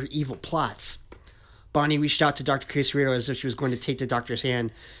further her evil plots. Bonnie reached out to Dr. Quesarito as if she was going to take the doctor's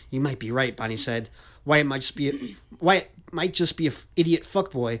hand. You might be right, Bonnie said. Wyatt might just be an idiot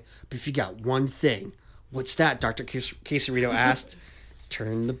fuckboy, but if you got one thing. What's that? Dr. Quesarito asked.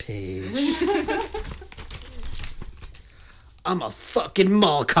 Turn the page. I'm a fucking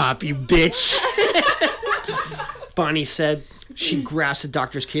mall cop, you bitch. Bonnie said. She grasped the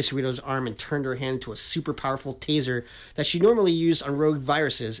Dr. Quesarito's arm and turned her hand into a super powerful taser that she normally used on rogue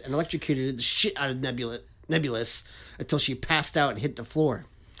viruses and electrocuted the shit out of Nebulous until she passed out and hit the floor.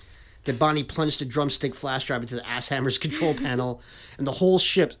 Then Bonnie plunged a drumstick flash drive into the asshammer's control panel, and the whole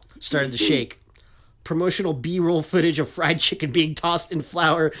ship started to shake. Promotional B-roll footage of fried chicken being tossed in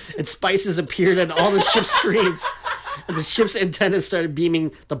flour and spices appeared on all the ship's screens. And the ship's antennas started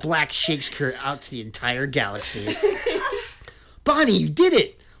beaming the black Shakespeare out to the entire galaxy. Bonnie, you did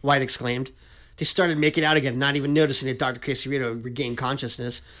it! White exclaimed. They started making out again, not even noticing that Dr. Quesarito regained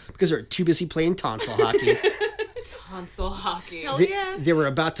consciousness because they were too busy playing tonsil hockey. Tonsil hockey. Oh, Hell yeah. They were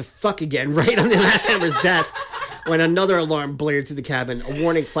about to fuck again right on the last hammer's desk when another alarm blared through the cabin. A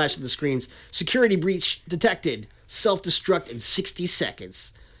warning flashed at the screens. Security breach detected. Self-destruct in 60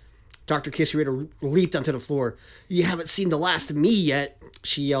 seconds. Dr. Quesarito leaped onto the floor. You haven't seen the last of me yet,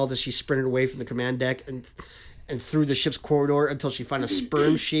 she yelled as she sprinted away from the command deck and through the ship's corridor until she found a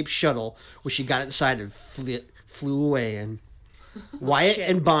sperm-shaped shuttle, which she got inside and flew away in. Wyatt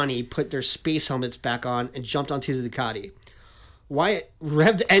and Bonnie put their space helmets back on and jumped onto the Ducati. Wyatt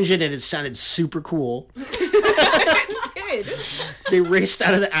revved the engine and it sounded super cool. It did. They raced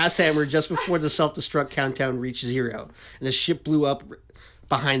out of the asshammer just before the self-destruct countdown reached 0, and the ship blew up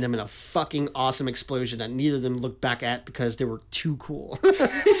behind them in a fucking awesome explosion that neither of them looked back at because they were too cool.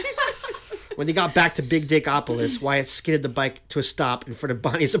 When they got back to Big Dickopolis, Wyatt skidded the bike to a stop in front of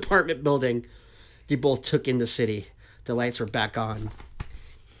Bonnie's apartment building. They both took in the city. The lights were back on.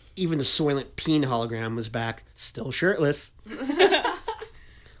 Even the Soylent Peen hologram was back, still shirtless.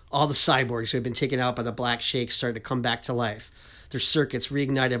 All the cyborgs who had been taken out by the Black Shakes started to come back to life. Their circuits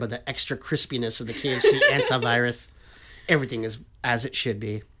reignited by the extra crispiness of the KFC antivirus. Everything is as it should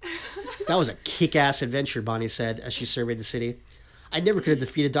be. That was a kick-ass adventure, Bonnie said as she surveyed the city. I never could have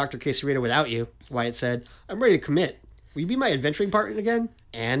defeated Dr. Quesarito without you, Wyatt said. I'm ready to commit. Will you be my adventuring partner again?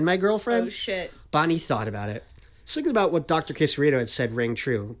 And my girlfriend? Oh, shit. Bonnie thought about it. Something about what Dr. Quesarito had said rang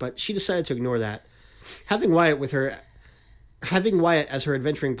true, but she decided to ignore that. Having Wyatt as her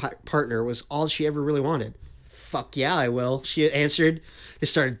adventuring partner was all she ever really wanted. Fuck yeah, I will, she answered. They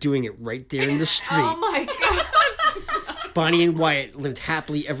started doing it right there in the street. Oh my god. Bonnie and Wyatt lived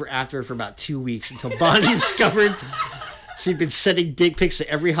happily ever after for about 2 weeks until Bonnie discovered he'd been sending dick pics to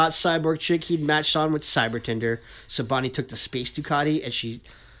every hot cyborg chick he'd matched on with Cyber Tinder. So Bonnie took the space Ducati and she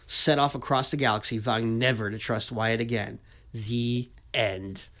set off across the galaxy, vowing never to trust Wyatt again. The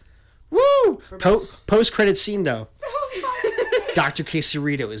end. Woo! Post-credit scene, though. Dr.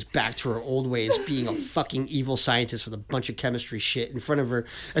 Quesarito is back to her old ways, being a fucking evil scientist with a bunch of chemistry shit in front of her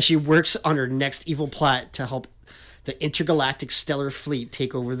as she works on her next evil plot to help the intergalactic stellar fleet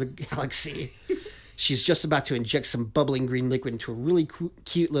take over the galaxy. She's just about to inject some bubbling green liquid into a really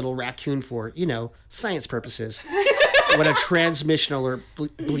cute little raccoon for, science purposes. When a transmission alert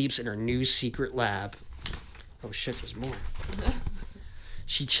bleeps in her new secret lab. Oh shit, there's more.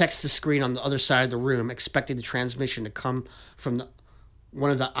 She checks the screen on the other side of the room, expecting the transmission to come from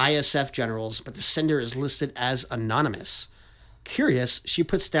one of the ISF generals, but the sender is listed as anonymous. Curious, she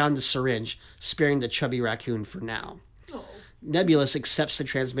puts down the syringe, sparing the chubby raccoon for now. Oh. Nebulous accepts the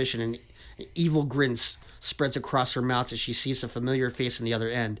transmission and an evil grin spreads across her mouth as she sees a familiar face on the other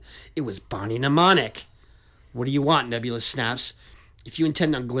end. It was Bonnie Mnemonic. What do you want? Nebulous snaps. If you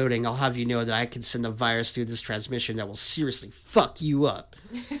intend on gloating, I'll have you know that I can send a virus through this transmission that will seriously fuck you up.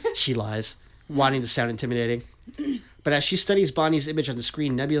 She lies, wanting to sound intimidating. But as she studies Bonnie's image on the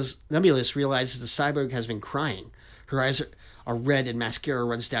screen, Nebulous realizes the cyborg has been crying. Her eyes are red and mascara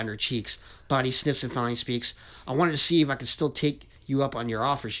runs down her cheeks. Bonnie sniffs and finally speaks. I wanted to see if I could still take you up on your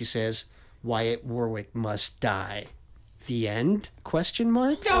offer, she says. Wyatt Warwick must die. The end? Question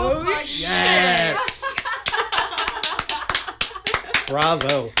mark? Oh, yes!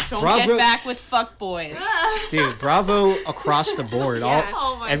 Bravo. Don't bravo. get back with fuckboys. Dude, bravo across the board.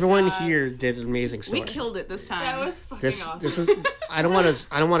 Oh my everyone God. here did an amazing story. We killed it this time. That was fucking awesome. This is I don't want to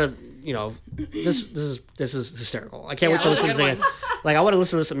this is hysterical. I can't wait to that was listen to a this good again. Like I want to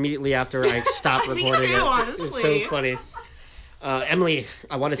listen to this immediately after I stop Me recording too, it. honestly. It's so funny. Emily,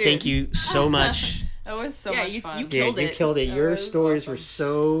 I want to thank you so much. That was so Yeah, much you- fun. you Dude, Killed you it. killed it. That Your was stories awesome. were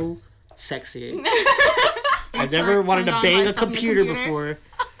so sexy. I've never wanted to turned on bang my a fucking computer computer. before,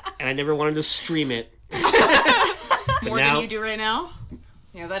 and I never wanted to stream it. More now- than you do right now.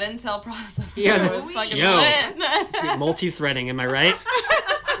 Yeah, that Intel processor Yeah, was fucking yo. lit. Multi-threading, am I right?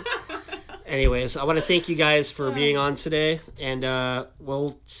 Anyways, I want to thank you guys for being on today, and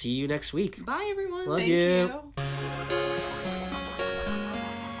we'll see you next week. Bye, everyone. Love Thank you. you.